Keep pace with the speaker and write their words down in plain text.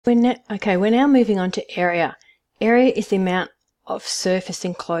We're now moving on to area. Area is the amount of surface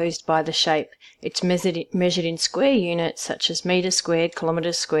enclosed by the shape. It's measured in square units such as meters squared,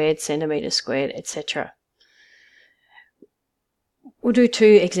 kilometers squared, centimeters squared, etc. We'll do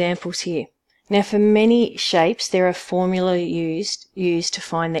two examples here. Now, for many shapes, there are formulas used to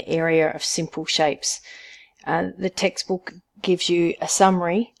find the area of simple shapes. The textbook gives you a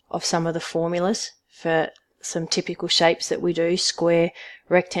summary of some of the formulas for some typical shapes that we do: square,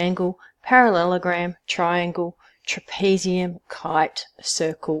 rectangle, parallelogram, triangle, trapezium, kite,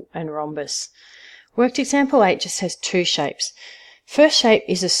 circle, and rhombus. Worked example 8 just has two shapes. First shape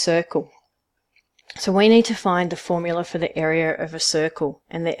is a circle. So we need to find the formula for the area of a circle,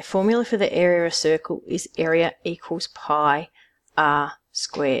 and the formula for the area of a circle is area equals pi r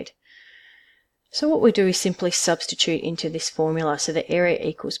squared. So what we do is simply substitute into this formula. So the area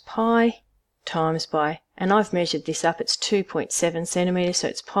equals pi times by, and I've measured this up, it's 2.7 centimetres, so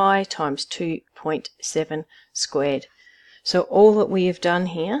it's pi times 2.7 squared. So all that we have done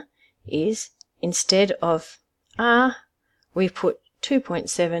here is, instead of r, we've put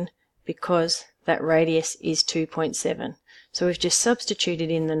 2.7 because that radius is 2.7. So we've just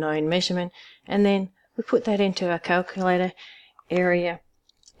substituted in the known measurement, and then we put that into our calculator. Area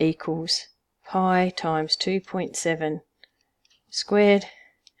equals pi times 2.7 squared,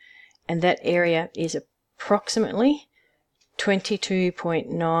 and that area is approximately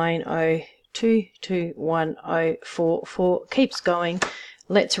 22.90221044. Keeps going.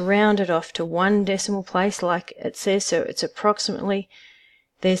 Let's round it off to one decimal place like it says, so it's approximately,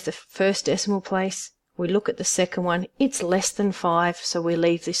 there's the first decimal place. We look at the second one, it's less than 5, so we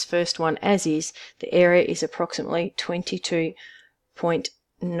leave this first one as is. The area is approximately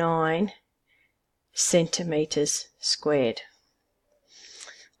 22.9 centimetres squared.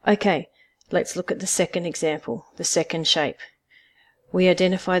 Okay, let's look at the second example, the second shape. We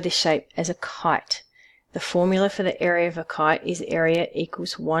identify this shape as a kite. The formula for the area of a kite is area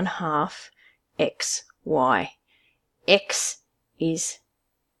equals 1/2 x, y. X is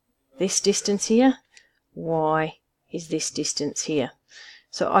this distance here, y is this distance here.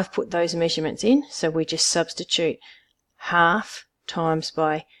 So I've put those measurements in, so we just substitute half times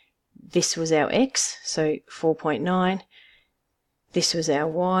by, this was our x, so 4.9, this was our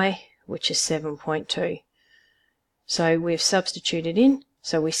y, which is 7.2. So we've substituted in,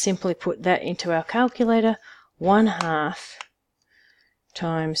 so we simply put that into our calculator. 1/2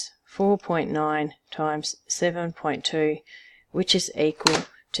 times 4.9 times 7.2, which is equal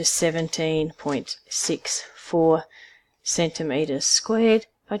to 17.64 centimetres squared.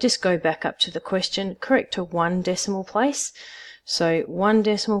 If I just go back up to the question, correct to one decimal place. So one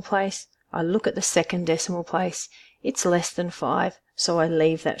decimal place, I look at the second decimal place, it's less than 5, so I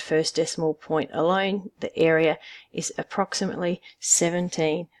leave that first decimal point alone. The area is approximately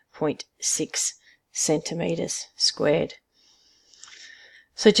 17.6 centimetres squared.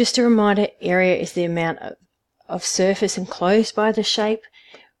 So just a reminder, area is the amount of surface enclosed by the shape.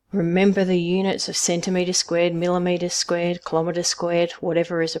 Remember the units of centimetres squared, millimetres squared, kilometres squared,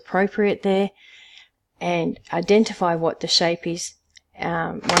 whatever is appropriate there, and identify what the shape is.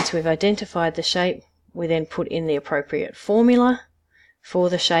 Once we've identified the shape, we then put in the appropriate formula for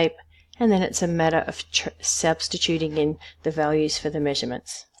the shape, and then it's a matter of substituting in the values for the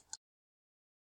measurements.